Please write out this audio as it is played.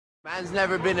Man's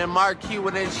never been in marquee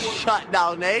when it's shut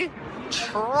down, eh?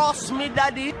 Trust me,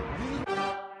 daddy.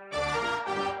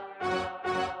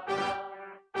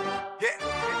 Yeah.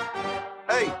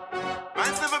 Hey,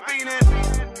 man's never been in.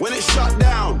 When it's shut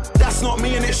down, that's not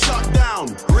me and it's shut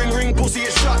down. Ring ring pussy,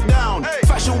 it's shut down. Hey.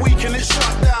 Fashion week and it's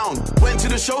shut down. Went to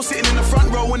the show sitting in the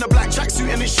front row in a black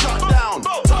tracksuit and it's shut down.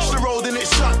 Touch the road and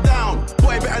it's shut down.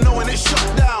 Boy better know when it's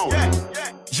shut down.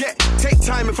 Yeah, take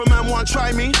time if a man want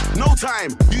try me. No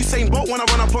time. Usain Bolt when I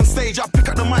run up on stage, I pick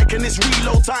up the mic and it's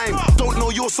reload time. Don't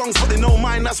know your songs but they know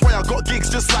mine. That's why I got gigs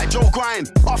just like Joe Grind.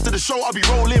 After the show I'll be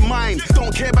rolling mine.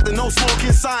 Don't care about the no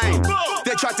smoking sign.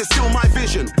 They tried to steal my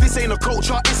vision. This ain't a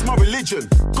culture, it's my religion.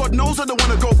 God knows I don't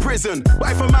wanna go prison,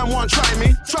 but if a man want try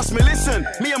me, trust me, listen.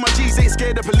 Me and my G's ain't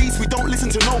scared of police. We don't listen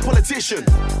to no politician.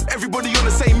 Everybody on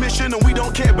the same mission and we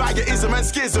don't care about your ism and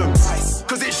schisms.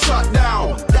 Cause it's shut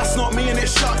down. That's not me and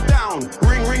it's shut down.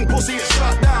 Ring ring pussy, it's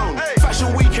shut down.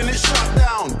 Fashion week and it's shut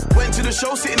down. Went to the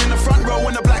show sitting in the front row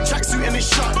in a black tracksuit and it's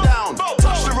shut down.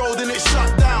 Touch the road and it's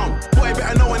shut down. Boy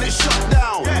better know when it's shut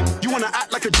down. You wanna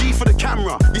act like a G for the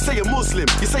camera. You say you're Muslim,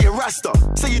 you say you're Rasta.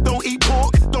 Say you don't eat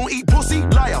pork, don't eat pussy.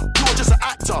 Liar, you're just an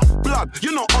actor. Blood,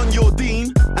 you're not on your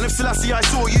dean. And if Selassie I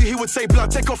saw you, he would say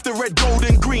blood, take off the red, gold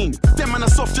and green. Them man are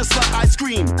soft just like ice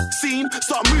cream. Scene,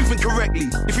 start moving correctly.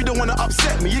 If you don't wanna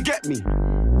upset me, you get me.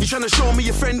 You tryna show me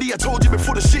you're friendly? I told you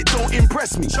before, the shit don't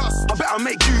impress me. I better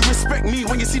make you respect me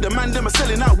when you see the man them are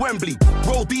selling out Wembley.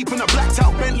 Roll deep in a blacked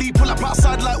out Bentley, pull up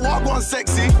outside like what one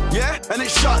sexy. Yeah, and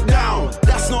it's shut down.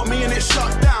 That's not me and it's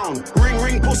shut down. Ring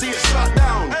ring pussy, it's shut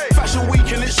down. Fashion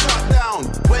week and it's shut down.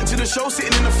 Went to the show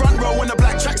sitting in the front row in a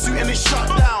black tracksuit and it's shut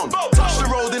down. Touch the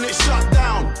road and it's shut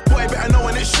down. Boy better know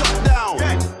when it's shut down.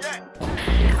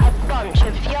 A bunch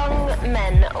of young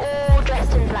men, all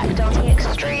dressed in black, dancing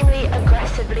extremely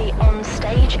aggressively on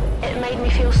stage. It made me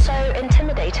feel so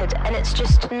intimidated, and it's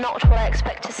just not what I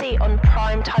expect to see on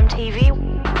primetime TV.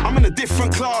 I'm in a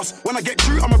different class. When I get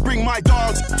through, I'ma bring my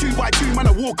dogs. 2 by 2, man,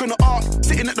 I walk on the arc.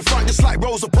 Sitting at the front just like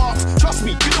Rosa Parks. Trust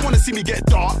me, you don't wanna see me get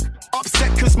dark.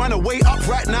 Upset cause man, are way up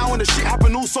right now and the shit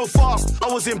happened all so fast.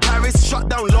 I was in Paris, shut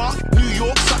down Lark. New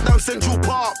York, shut down Central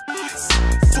Park.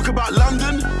 Talk about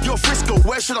London, you're Frisco,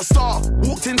 where should I start?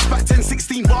 Walked in, spat 10,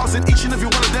 16 bars and each and every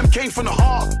one of them came from the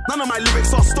heart. None of my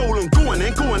lyrics are stolen. Go on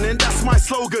then, that's my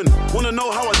slogan. Wanna know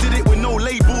how I did it with no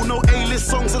label, no A-list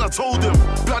songs, and I told them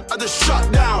blood, I just shut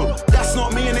down. That's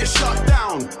not me and it's shut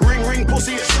down. Ring ring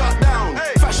pussy, it's shut down.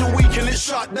 Fashion week and it's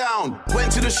shut down.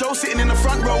 Went to the show sitting in the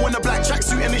front row in a black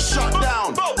tracksuit and it's shut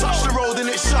down. Touch the road and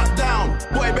it's shut down.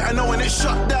 Boy better know when it's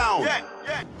shut down.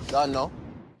 Done, no?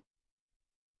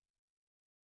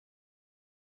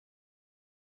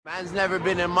 Man's never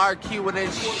been in marquee when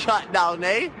it's shut down,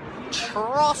 eh?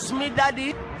 Trust me,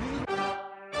 daddy.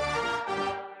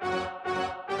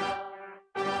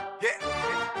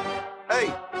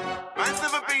 Hey, man's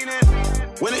never been in.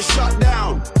 When it's shut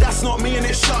down, that's not me and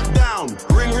it's shut down.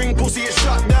 Ring ring pussy, it's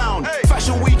shut down.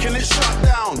 Fashion week and it's shut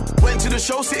down. Went to the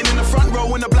show sitting in the front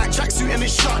row in a black tracksuit and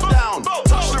it's shut down.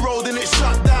 Touch the road and it's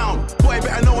shut down. Boy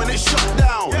better know when it's shut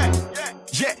down.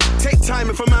 Yeah, take time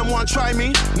if a man want try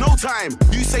me. No time.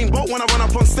 Usain Bolt when I run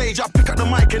up on stage, I pick up the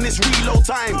mic and it's reload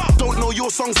time. Don't know your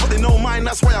songs but they know mine.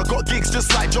 That's why I got gigs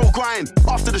just like Joe Grind.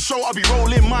 After the show I'll be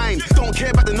rolling mine. Don't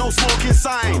care about the no smoking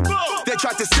sign. They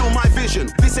tried to steal my vision.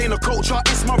 This ain't a culture,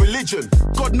 it's my religion.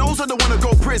 God knows I don't wanna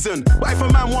go prison, but if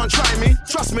a man want try me,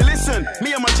 trust me, listen.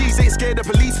 Me and my G's ain't scared of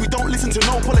police. We don't listen to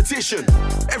no politician.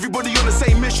 Everybody on the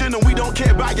same mission and we don't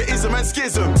care about your ism and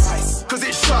schisms. Cause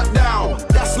it's shut down.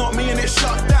 That's not me and it's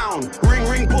shut down. Ring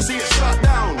ring pussy, it's shut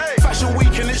down. Fashion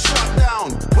week and it's shut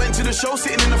down. Went to the show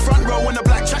sitting in the front row in a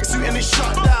black tracksuit and it's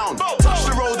shut down. Touch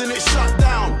the road and it's shut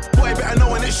down. Boy better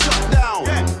know when it's shut down.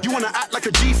 You wanna act like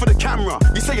a G for the camera.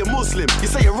 You say you're Muslim, you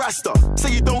say you're Rasta.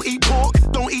 Say you don't eat pork,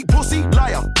 don't eat pussy.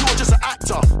 Liar, you're just an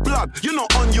actor. Blood, you're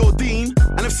not on your dean.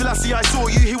 And if Selassie I saw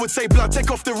you, he would say blood,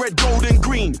 take off the red, gold and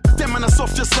green. Them man are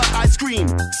soft just like ice cream.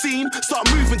 Scene, start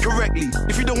moving correctly.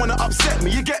 If you don't wanna upset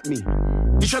me, you get me.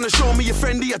 You tryna show me you're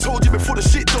friendly? I told you before, the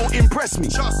shit don't impress me.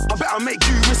 I better make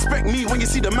you respect me when you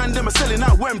see the man them are selling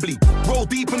out Wembley. Roll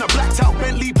deep in a blacked out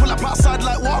Bentley, pull up outside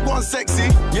like what one sexy.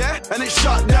 Yeah, and it's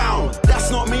shut down.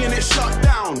 That's not me and it's shut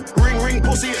down. Ring ring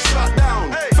pussy, it's shut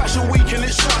down. Fashion week and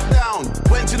it's shut down.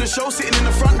 Went to the show sitting in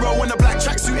the front row in a black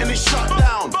tracksuit and it's shut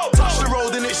down. Touch the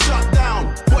road and it's shut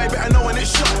down. Boy better know when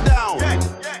it's shut down.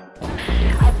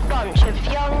 A bunch of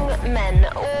young men,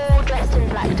 all dressed in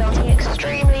black, dancing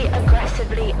extremely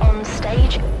aggressively on stage.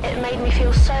 stage, it made me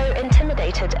feel so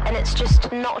intimidated, and it's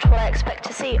just not what I expect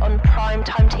to see on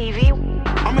primetime TV.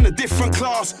 I'm in a different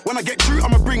class. When I get through,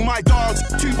 I'ma bring my dogs.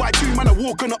 2 by 2, man, I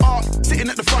walk on the arc. Sitting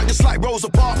at the front just like Rosa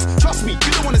Parks. Trust me,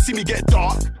 you don't wanna see me get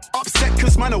dark. Upset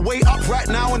cause man, are way up right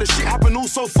now and the shit happened all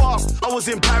so fast. I was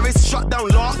in Paris, shut down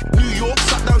Lark. New York,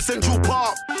 shut down Central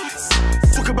Park.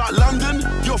 Talk about London,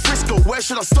 you're Frisco, where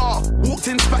should I start? Walked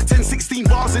in, spat 10, 16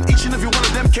 bars and each and every one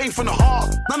of them came from the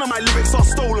heart. None of my lyrics are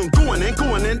stolen. Go on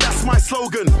in, that's my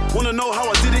slogan. Wanna know how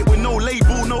I did it with no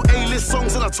label, no A-list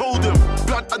songs, and I told them,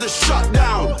 blood, I just shut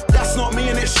down. That's not me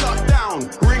and it's shut down.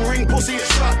 Ring, ring, pussy,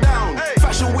 it's shut down. Hey.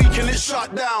 Fashion week and it's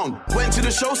shut down. Went to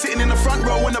the show sitting in the front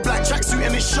row in a black tracksuit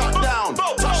and it's shut down.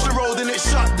 Touch the road and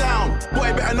it's shut down.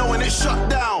 Boy, better know when it's shut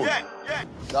down.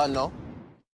 Done, no?